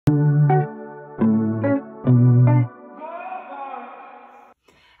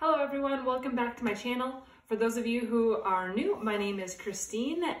my channel. For those of you who are new, my name is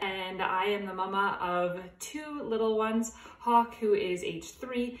Christine and I am the mama of two little ones, Hawk, who is age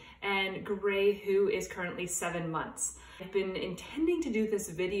 3, and Gray, who is currently 7 months. I've been intending to do this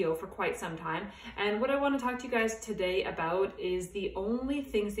video for quite some time, and what I want to talk to you guys today about is the only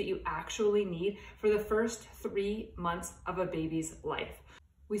things that you actually need for the first 3 months of a baby's life.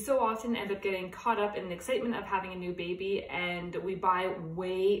 We so often end up getting caught up in the excitement of having a new baby and we buy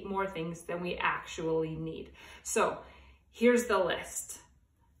way more things than we actually need. So here's the list.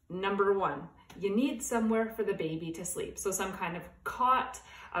 Number 1, you need somewhere for the baby to sleep. So some kind of cot,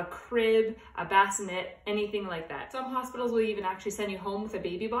 a crib, a bassinet, anything like that. Some hospitals will even actually send you home with a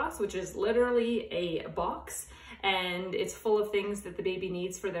baby box, which is literally a box, and it's full of things that the baby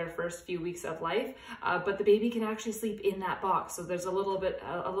needs for their first few weeks of life, but the baby can actually sleep in that box. So there's a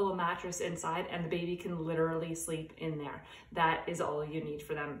little mattress inside and the baby can literally sleep in there. That is all you need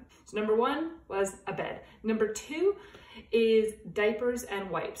for them. So number 1 was a bed. Number 2 is diapers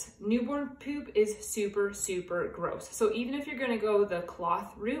and wipes. Newborn poop is super, super gross. So even if you're gonna go the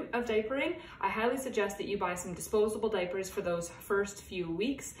cloth route of diapering, I highly suggest that you buy some disposable diapers for those first few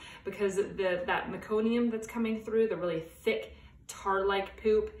weeks, because that meconium that's coming through, the really thick tar-like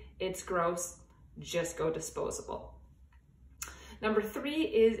poop, it's gross. Just go disposable. Number 3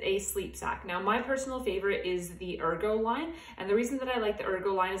 is a sleep sack. Now, my personal favorite is the Ergo line. And the reason that I like the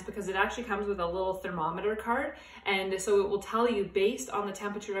Ergo line is because it actually comes with a little thermometer card. And so it will tell you, based on the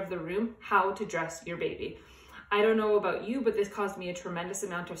temperature of the room, how to dress your baby. I don't know about you, but this caused me a tremendous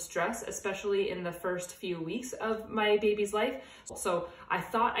amount of stress, especially in the first few weeks of my baby's life. So I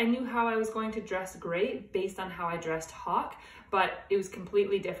thought I knew how I was going to dress Gray based on how I dressed Hawk, but it was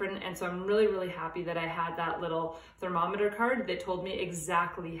completely different. And so I'm really, really happy that I had that little thermometer card that told me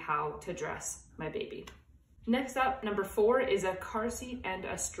exactly how to dress my baby. Next up, number 4 is a car seat and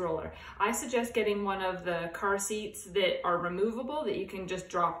a stroller. I suggest getting one of the car seats that are removable, that you can just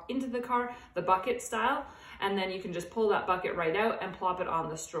drop into the car, the bucket style, and then you can just pull that bucket right out and plop it on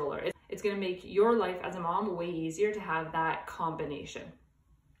the stroller. It's gonna make your life as a mom way easier to have that combination.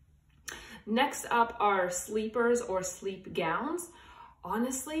 Next up are sleepers or sleep gowns.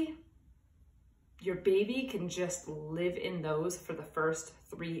 Honestly, your baby can just live in those for the first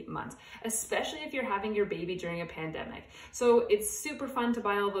 3 months, especially if you're having your baby during a pandemic. So it's super fun to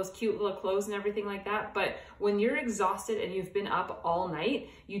buy all those cute little clothes and everything like that, but when you're exhausted and you've been up all night,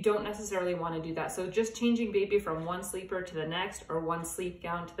 you don't necessarily want to do that. So just changing baby from one sleeper to the next, or one sleep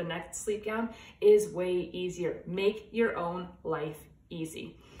gown to the next sleep gown, is way easier. Make your own life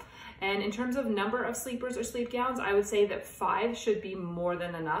easy. And in terms of number of sleepers or sleep gowns, I would say that 5 should be more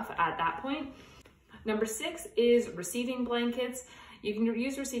than enough at that point. Number 6 is receiving blankets. You can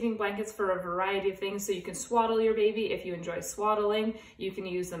use receiving blankets for a variety of things. So you can swaddle your baby if you enjoy swaddling. You can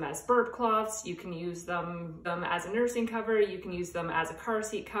use them as burp cloths. You can use them as a nursing cover. You can use them as a car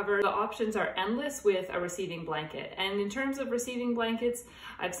seat cover. The options are endless with a receiving blanket. And in terms of receiving blankets,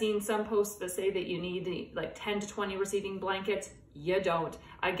 I've seen some posts that say that you need like 10 to 20 receiving blankets. You don't.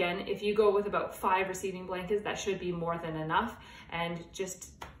 Again, if you go with about 5 receiving blankets, that should be more than enough. And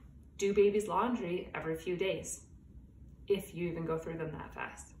just do baby's laundry every few days, if you even go through them that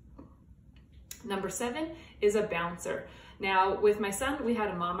fast. Number 7 is a bouncer. Now, with my son, we had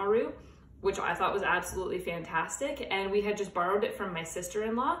a Mamaroo, which I thought was absolutely fantastic, and we had just borrowed it from my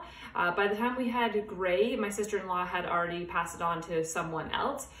sister-in-law. By the time we had Gray, my sister-in-law had already passed it on to someone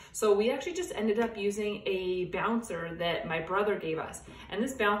else, so we actually just ended up using a bouncer that my brother gave us. And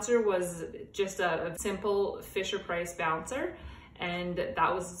this bouncer was just a simple Fisher-Price bouncer, and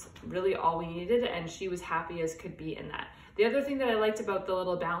that was really all we needed, and she was happy as could be in that. The other thing that I liked about the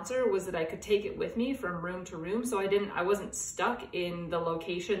little bouncer was that I could take it with me from room to room, so I wasn't stuck in the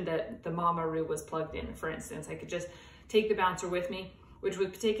location that the Mamaroo was plugged in, for instance. I could just take the bouncer with me, which was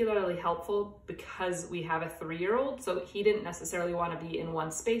particularly helpful because we have a 3-year-old, so he didn't necessarily want to be in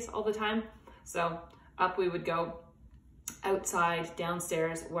one space all the time. So up we would go, outside,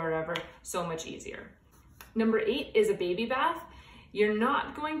 downstairs, wherever, so much easier. Number 8 is a baby bath. You're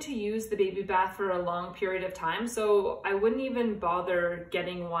not going to use the baby bath for a long period of time, so I wouldn't even bother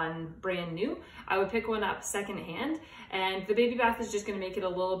getting one brand new. I would pick one up secondhand, and the baby bath is just going to make it a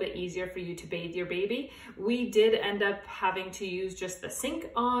little bit easier for you to bathe your baby. We did end up having to use just the sink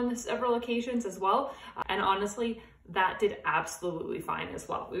on several occasions as well, and honestly, that did absolutely fine as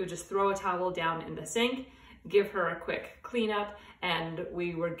well. We would just throw a towel down in the sink, give her a quick cleanup, and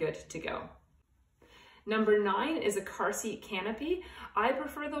we were good to go. Number 9 is a car seat canopy. I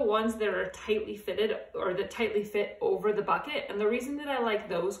prefer the ones that are tightly fitted or that tightly fit over the bucket. And the reason that I like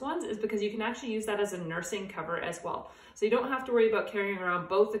those ones is because you can actually use that as a nursing cover as well. So you don't have to worry about carrying around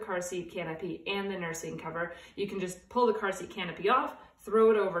both the car seat canopy and the nursing cover. You can just pull the car seat canopy off,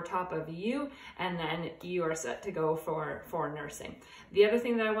 throw it over top of you, and then you are set to go for nursing. The other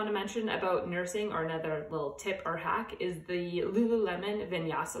thing that I want to mention about nursing, or another little tip or hack, is the Lululemon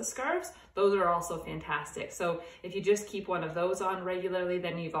Vinyasa scarves. Those are also fantastic. So if you just keep one of those on regularly,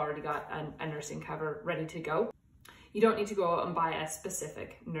 then you've already got a nursing cover ready to go. You don't need to go out and buy a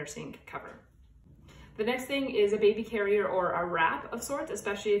specific nursing cover. The next thing is a baby carrier or a wrap of sorts,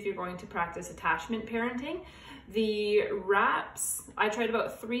 especially if you're going to practice attachment parenting. The wraps, I tried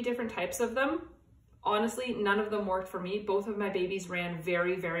about 3 different types of them. Honestly, none of them worked for me. Both of my babies ran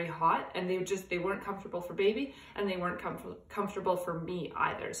very, very hot, and they weren't comfortable for baby, and they weren't comfortable for me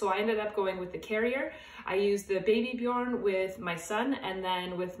either. So I ended up going with the carrier. I used the Baby Bjorn with my son, and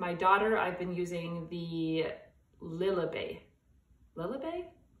then with my daughter, I've been using the Lilibay. Lilibay?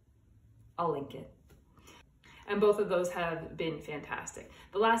 I'll link it. And both of those have been fantastic.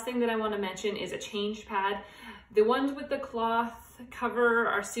 The last thing that I want to mention is a change pad. The ones with the cloth cover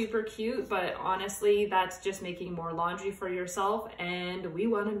are super cute, but honestly, that's just making more laundry for yourself, and we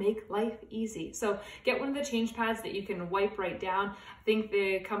want to make life easy. So get one of the change pads that you can wipe right down. I think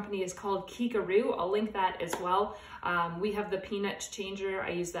the company is called Kikaroo. I'll link that as well. We have the peanut changer.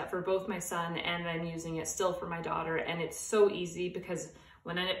 I use that for both my son, and I'm using it still for my daughter, and it's so easy because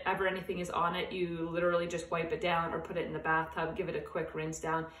whenever anything is on it, you literally just wipe it down or put it in the bathtub, give it a quick rinse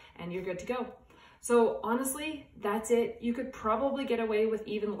down, and you're good to go. So honestly, that's it. You could probably get away with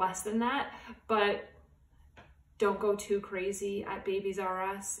even less than that, but don't go too crazy at Babies R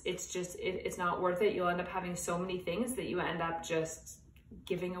Us. It's just, it's not worth it. You'll end up having so many things that you end up just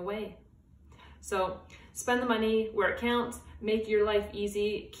giving away. So spend the money where it counts, make your life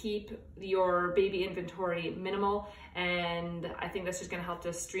easy, keep your baby inventory minimal, and I think that's just gonna help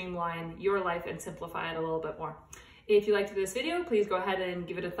to streamline your life and simplify it a little bit more. If you liked this video, please go ahead and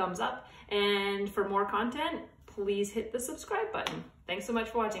give it a thumbs up. And for more content, please hit the subscribe button. Thanks so much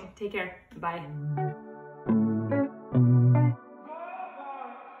for watching. Take care. Bye.